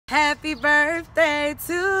Happy birthday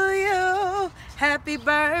to you. Happy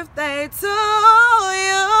birthday to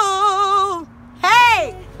you.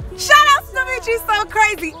 Hey, shout out to Mechie So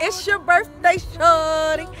Crazy. It's your birthday,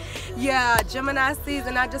 shorty. Yeah, Gemini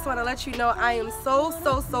season. I just want to let you know I am so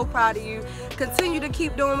proud of you. Continue to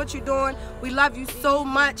keep doing what you're doing. We love you so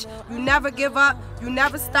much. You never give up. You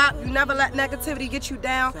never stop. You never let negativity get you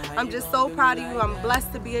down. I'm just so proud of you. I'm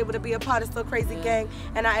blessed to be able to be a part of So Crazy Gang.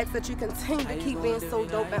 And I ask that you continue to keep being so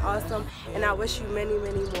dope and awesome. And I wish you many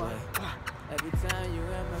more.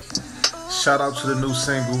 Shout out to the new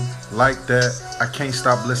single, Like That. I can't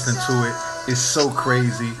stop listening to it. It's so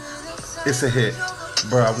crazy. It's a hit.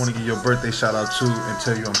 Bro, I want to give you a birthday shout out too and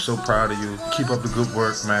tell you I'm so proud of you. Keep up the good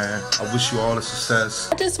work, man. I wish you all the success.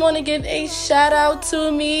 I just want to give a shout out to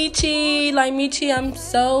Mechie. Like, Mechie, I'm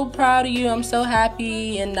so proud of you. I'm so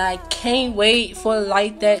happy and I can't wait for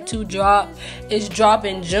Like That to drop. It's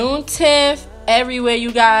dropping June 10th. Everywhere,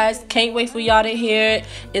 you guys. Can't wait for y'all to hear it.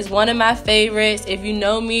 It's one of my favorites. If you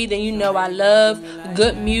know me, then you know I love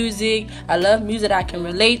good music. I love music I can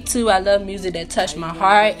relate to. I love music that touch my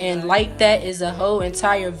heart. And Like That is a whole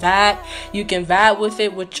entire vibe. You can vibe with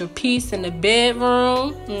it with your piece in the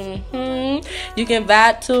bedroom. You can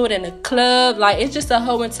vibe to it in the club. Like, it's just a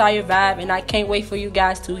whole entire vibe. And I can't wait for you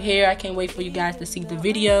guys to hear. I can't wait for you guys to see the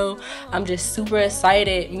video. I'm just super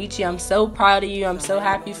excited. Mechie, I'm so proud of you. I'm so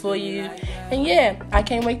happy for you. And yeah, I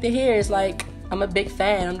can't wait to hear. It's like, I'm a big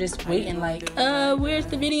fan. I'm just waiting like, where's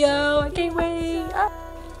the video? I can't wait.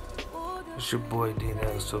 It's your boy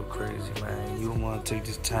D-That So Crazy, man. You want to take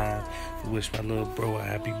this time to wish my little bro a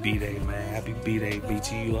happy B-Day, man. Happy B-Day,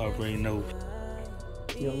 Mechie. You already know.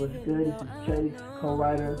 Yo, what's good? This is Chase,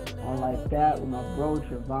 co-writer on Like That with my bro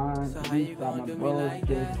Trevon, produced by my bros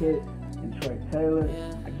Jay Kit and Troy Taylor.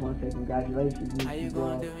 I just want to say congratulations, Mechie,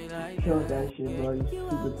 bro. You killed that shit, bro. You're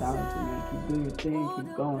super talented, man. Keep doing your thing, keep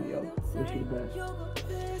going, yo. Wish you the best.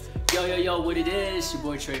 Yo, what it is? Your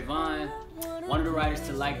boy Trayvon, one of the writers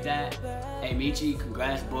to Like That. Hey, Mechie,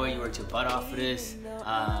 congrats, boy. You worked your butt off for this.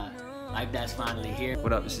 Like That's finally here.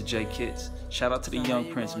 What up, this is Jay Kids. Shout out to the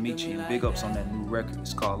young Prince Mechie and big ups on that new record.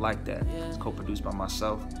 It's called Like That. It's co-produced by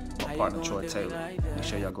myself, my partner Troy Taylor. Make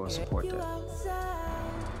sure y'all go and support that.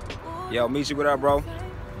 Yo, Mechie, what up, bro?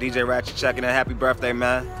 DJ Ratchet checking in. Happy birthday,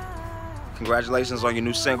 man. Congratulations on your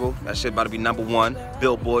new single. That shit about to be #1.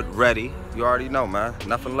 Billboard ready. You already know, man.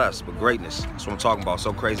 Nothing less but greatness. That's what I'm talking about.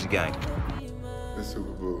 So Crazy Gang. This is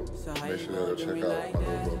Super Boo. Make sure y'all go check out my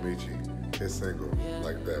little bro Mechie. His single,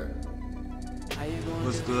 Like That.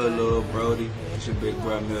 What's good, little Brody? It's your big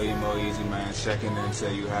brother, Million Mo Easy, man. Checking in and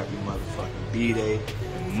tell you happy motherfucking B-Day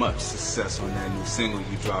and much success on that new single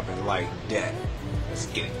you dropping, Like That. Let's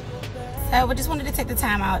get it. So I just wanted to take the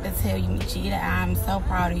time out to tell you, Mechie, that I'm so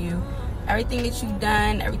proud of you. Everything that you've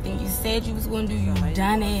done, everything you said you was going to do, you've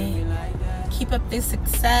done it. Keep up this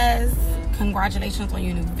success. Congratulations on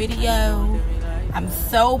your new video. I'm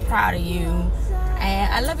so proud of you.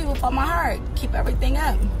 And I love you with all my heart. Keep everything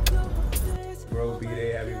up. Bro,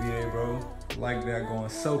 B-Day, happy B-Day, bro. Like That going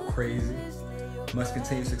so crazy. Must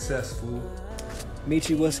continue successful.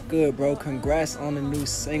 Mechie, what's good, bro? Congrats on the new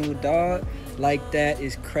single, dog. Like That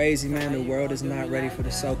is crazy, man. The world is not ready for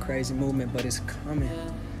the So Crazy movement, but it's coming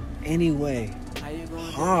anyway.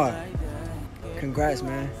 Hard. Congrats,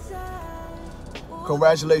 man.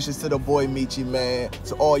 Congratulations to the boy Mechie, man.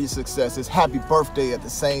 To all your successes. Happy birthday at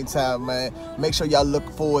the same time, man. Make sure y'all look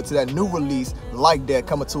forward to that new release, Like That,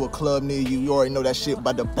 coming to a club near you. You already know that shit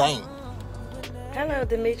about the bang. Hello,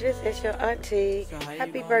 Demetrius. It's your auntie.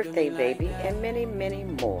 Happy birthday, baby, and many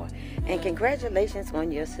more. And congratulations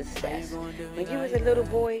on your success. When you was a little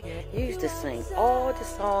boy, you used to sing all the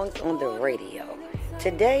songs on the radio.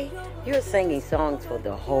 Today, you're singing songs for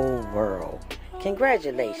the whole world.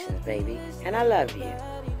 Congratulations, baby, and I love you.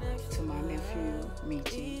 To my nephew,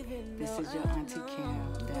 Mechie, this is your Auntie Kim,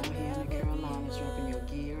 down here in the Carolinas, repping your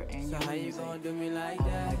gear and your music. I would like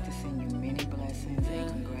to send you many blessings and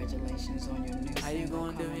congratulations on your new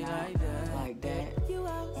single coming out, Like That,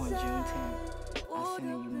 on June 10th. I'm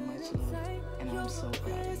sending you much love, and I'm so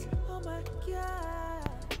proud of you.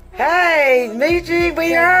 Hey, Mechie,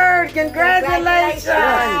 we heard. Congratulations.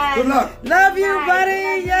 Good luck. Love you,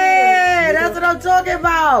 buddy. Yeah, that's what I'm talking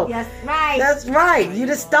about. That's right. That's right. You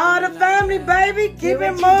the star of the family, baby. Keep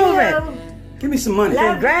it moving. Give me some money.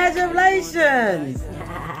 Congratulations.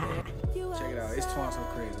 Check it out. It's Twan So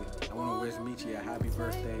Crazy. I want to wish Mechie a happy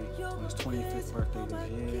birthday on his 25th birthday this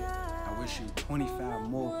year. I wish you 25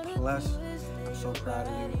 more plus. I'm so proud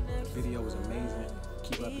of you. The video was amazing.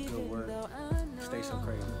 Keep up the good work. Stay so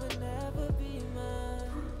crazy.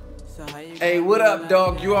 Hey, what up,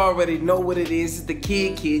 dog? You already know what it is. It's the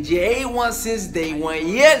kid. You A1 since day one.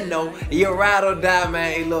 You know, you ride or die,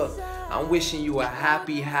 man. Hey, look, I'm wishing you a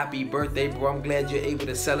happy birthday, bro. I'm glad you're able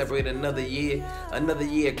to celebrate another year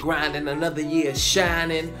grinding, another year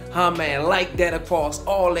shining. Huh, man? Like that across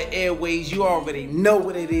all the airways. You already know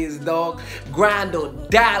what it is, dog. Grind or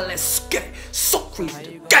die. Let's get it. So crazy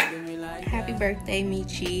to get. Happy birthday,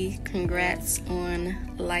 Mechie. Congrats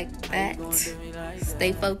on Like That.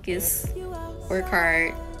 Stay focused, work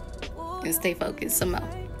hard, and stay focused some more.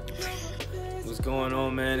 What's going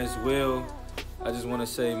on, man? It's Will. I just want to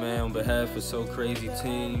say, man, on behalf of So Crazy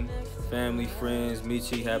team, family, friends,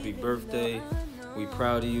 Mechie, happy birthday. We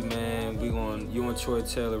proud of you, man. You and Troy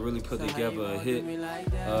Taylor really put together a hit.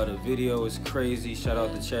 The video is crazy. Shout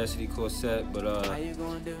out to Chastity Corset. But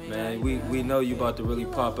man, we know you about to really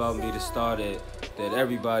pop out and be the star that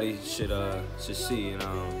everybody should see. And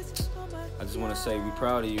I just want to say we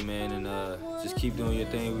proud of you, man, and just keep doing your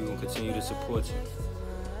thing. We're gonna continue to support you.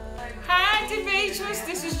 Hi, Demetrius.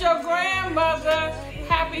 This is your grandmother.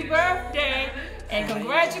 Happy birthday and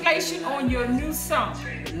congratulations on your new song,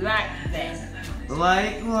 Like That.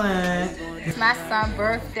 Like what? It's my son's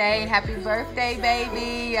birthday. Happy birthday,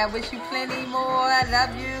 baby. I wish you plenty more. I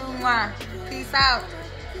love you. Mwah. Peace out.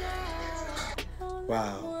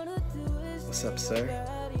 Wow. What's up, sir?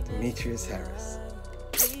 Demetrius Harris.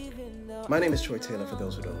 My name is Troy Taylor, for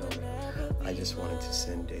those who don't know me. I just wanted to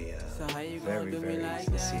send a very, very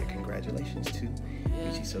sincere congratulations to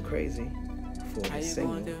Mechie So Crazy for his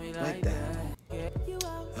single, Like That.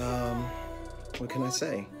 What can I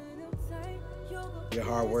say? You're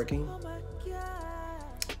hardworking.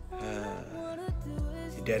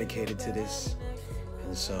 You're dedicated to this.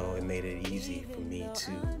 And so it made it easy for me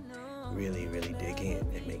to really, really dig in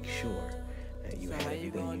and make sure that you had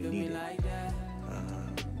everything you needed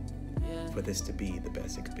for this to be the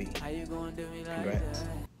best it could be. Congrats.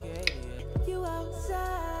 You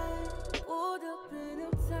outside, hold up in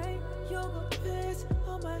them tight yoga pants,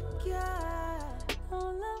 oh my God.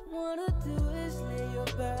 All I wanna do is lay your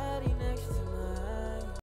back.